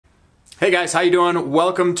Hey guys, how you doing?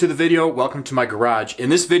 Welcome to the video. Welcome to my garage.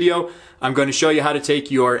 In this video, I'm going to show you how to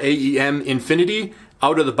take your AEM Infinity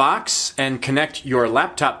out of the box and connect your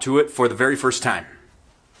laptop to it for the very first time.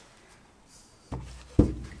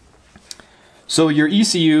 So your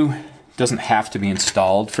ECU doesn't have to be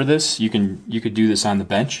installed for this. You could do this on the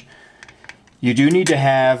bench. You do need to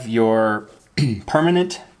have your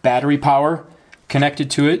permanent battery power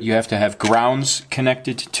connected to it. You have to have grounds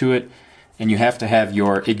connected to it. And you have to have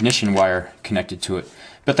your ignition wire connected to it.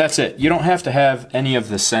 But that's it. You don't have to have any of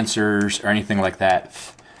the sensors or anything like that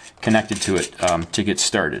connected to it to get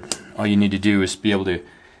started. All you need to do is be able to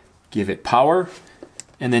give it power,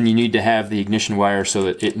 and then you need to have the ignition wire so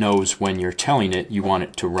that it knows when you're telling it you want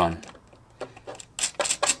it to run.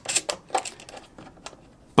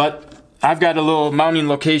 But I've got a little mounting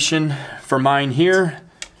location for mine here,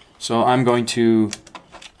 so I'm going to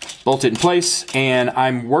bolt it in place, and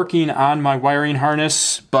I'm working on my wiring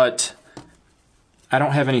harness, but I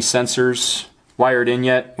don't have any sensors wired in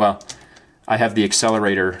yet. Well, I have the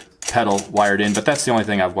accelerator pedal wired in, but that's the only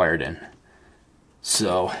thing I've wired in.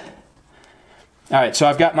 So, alright, so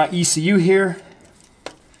I've got my ECU here,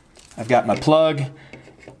 I've got my plug,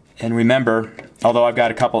 and remember, although I've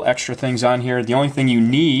got a couple extra things on here, the only thing you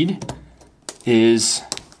need is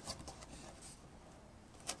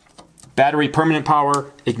battery, permanent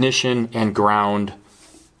power, ignition, and ground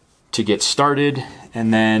to get started.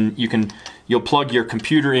 And then you'll plug your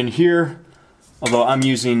computer in here, although I'm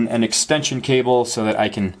using an extension cable so that I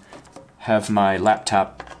can have my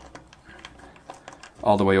laptop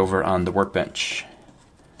all the way over on the workbench.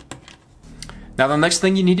 Now the next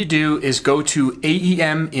thing you need to do is go to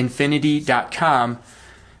AEMinfinity.com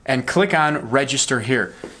and click on register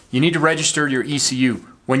here. You need to register your ECU.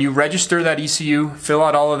 When you register that ECU, fill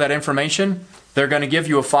out all of that information. They're going to give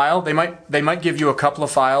you a file. They might give you a couple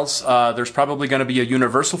of files. There's probably going to be a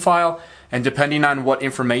universal file, and depending on what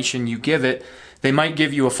information you give it, they might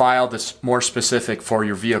give you a file that's more specific for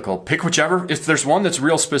your vehicle. Pick whichever. If there's one that's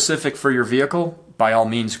real specific for your vehicle, by all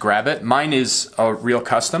means grab it. Mine is a real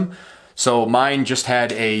custom, so mine just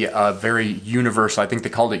had a very universal, I think they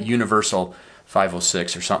called it Universal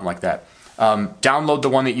 506 or something like that. Download the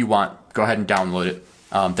one that you want. Go ahead and download it.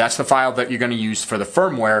 That's the file that you're going to use for the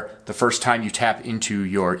firmware the first time you tap into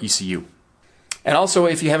your ECU. And also,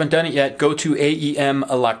 if you haven't done it yet, go to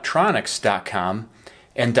aemelectronics.com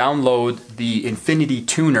and download the Infinity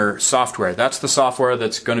Tuner software. That's the software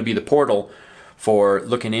that's going to be the portal for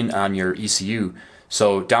looking in on your ECU.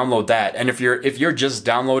 So download that. And if you're just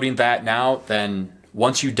downloading that now, then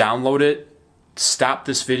once you download it, stop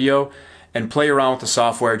this video and play around with the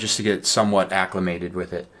software just to get somewhat acclimated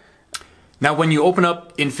with it. Now when you open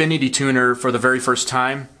up Infinity Tuner for the very first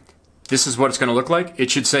time, this is what it's going to look like. It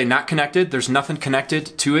should say not connected. There's nothing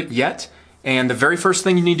connected to it yet. And the very first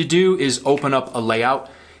thing you need to do is open up a layout.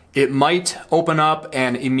 It might open up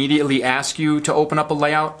and immediately ask you to open up a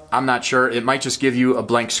layout. I'm not sure. It might just give you a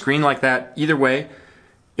blank screen like that. Either way,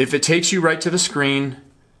 if it takes you right to the screen,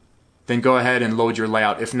 then go ahead and load your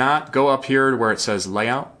layout. If not, go up here where it says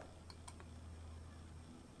layout.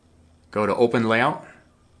 Go to open layout.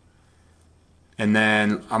 And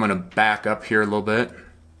then I'm going to back up here a little bit.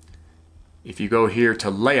 If you go here to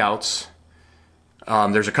layouts,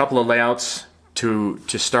 there's a couple of layouts to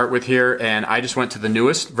start with here, and I just went to the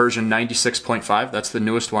newest, version 96.5. That's the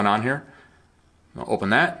newest one on here. I'll open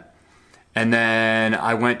that. And then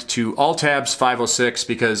I went to All Tabs 506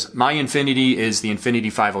 because my Infinity is the Infinity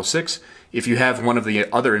 506. If you have one of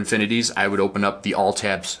the other Infinities, I would open up the All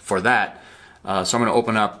Tabs for that. So I'm going to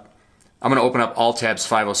open up All Tabs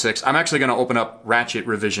 506. I'm actually going to open up Ratchet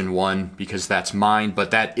Revision 1 because that's mine,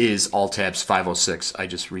 but that is All Tabs 506. I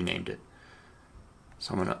just renamed it.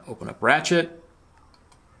 So I'm going to open up Ratchet.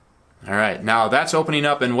 Alright, now that's opening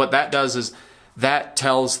up, and what that does is that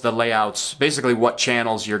tells the layouts basically what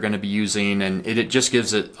channels you're going to be using, and it just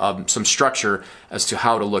gives it some structure as to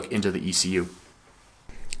how to look into the ECU.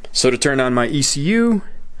 So to turn on my ECU,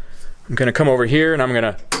 I'm going to come over here and I'm going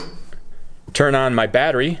to turn on my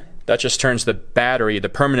battery. That just turns the battery, the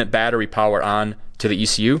permanent battery power on to the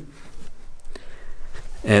ECU.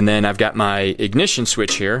 And then I've got my ignition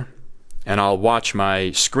switch here, and I'll watch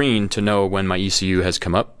my screen to know when my ECU has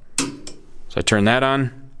come up. So I turn that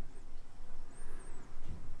on.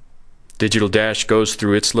 Digital dash goes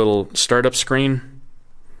through its little startup screen.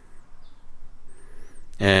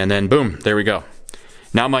 And then boom, there we go.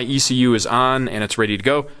 Now my ECU is on and it's ready to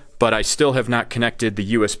go, but I still have not connected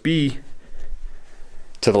the USB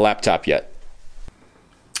to the laptop yet.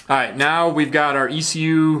 Alright, now we've got our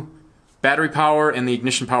ECU battery power and the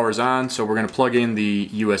ignition power is on, so we're going to plug in the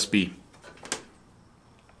USB.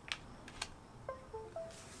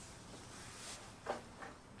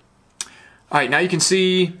 All right, now you can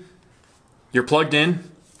see you're plugged in.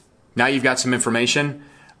 Now you've got some information.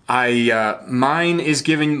 Mine is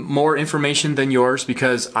giving more information than yours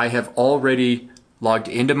because I have already logged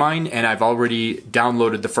into mine and I've already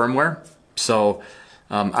downloaded the firmware. So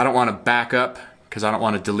I don't want to back up because I don't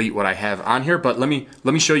want to delete what I have on here, but let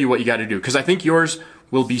me show you what you got to do, because I think yours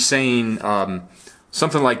will be saying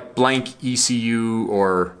something like blank ECU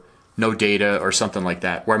or no data or something like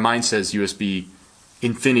that, where mine says USB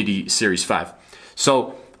Infinity Series 5.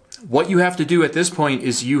 So what you have to do at this point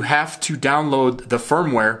is you have to download the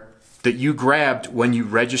firmware that you grabbed when you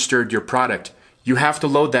registered your product. You have to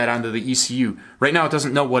load that onto the ECU. Right now it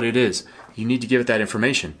doesn't know what it is. You need to give it that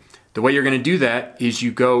information. The way you're going to do that is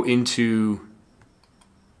you go into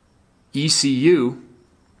ECU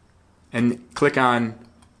and click on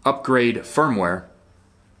Upgrade Firmware.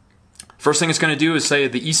 First thing it's going to do is say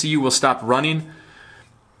the ECU will stop running.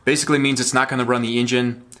 Basically means it's not going to run the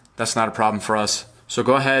engine. That's not a problem for us. So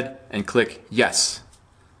go ahead and click Yes.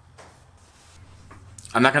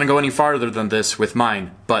 I'm not going to go any farther than this with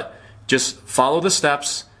mine, but just follow the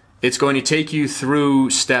steps. It's going to take you through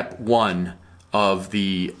step 1 of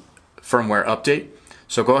the firmware update.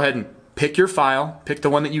 So go ahead and pick your file, pick the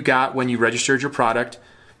one that you got when you registered your product,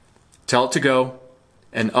 tell it to go,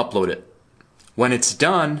 and upload it. When it's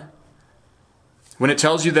done, when it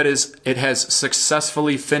tells you that it has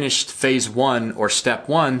successfully finished phase 1 or step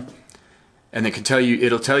 1, and it'll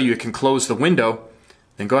tell you it can close the window,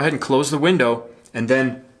 then go ahead and close the window and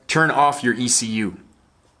then turn off your ECU.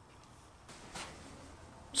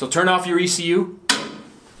 So turn off your ECU.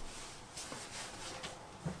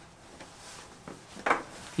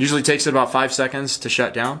 Usually takes it about 5 seconds to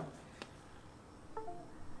shut down.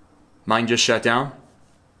 Mine just shut down.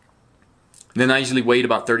 And then I usually wait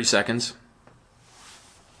about 30 seconds.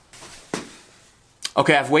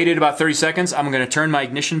 Okay, I've waited about 30 seconds. I'm going to turn my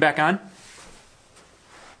ignition back on.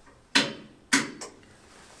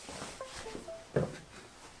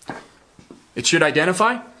 It should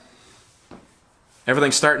identify.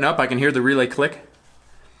 Everything's starting up. I can hear the relay click.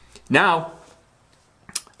 Now,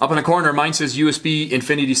 up in the corner, mine says USB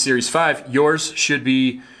Infinity Series 5. Yours should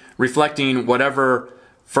be reflecting whatever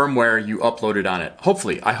firmware you uploaded on it.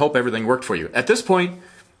 Hopefully, I hope everything worked for you. At this point,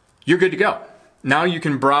 you're good to go. Now you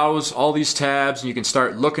can browse all these tabs and you can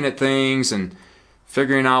start looking at things and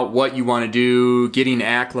figuring out what you want to do, getting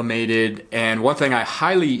acclimated. And one thing I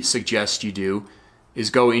highly suggest you do is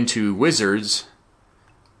go into Wizards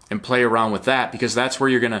and play around with that, because that's where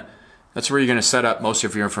you're gonna set up most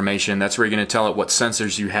of your information. That's where you're gonna tell it what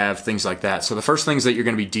sensors you have, things like that. So the first things that you're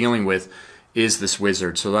gonna be dealing with is this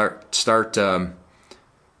wizard. So start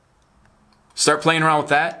playing around with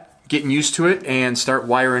that, getting used to it, and start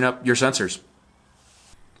wiring up your sensors.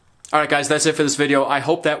 Alright guys, that's it for this video. I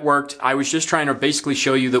hope that worked. I was just trying to basically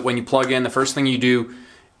show you that when you plug in, the first thing you do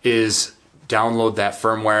is download that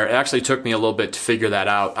firmware. It actually took me a little bit to figure that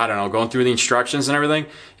out. I don't know, going through the instructions and everything,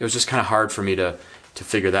 it was just kind of hard for me to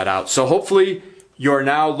figure that out. So hopefully you're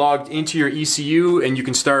now logged into your ECU and you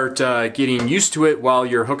can start getting used to it while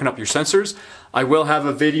you're hooking up your sensors. I will have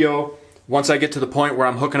a video once I get to the point where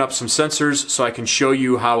I'm hooking up some sensors so I can show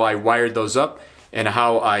you how I wired those up and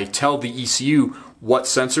how I tell the ECU what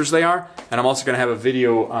sensors they are. And I'm also going to have a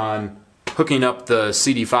video on hooking up the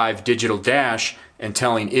CD5 digital dash and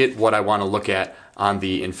telling it what I want to look at on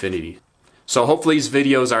the Infinity. So hopefully these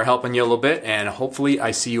videos are helping you a little bit, and hopefully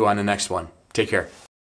I see you on the next one. Take care.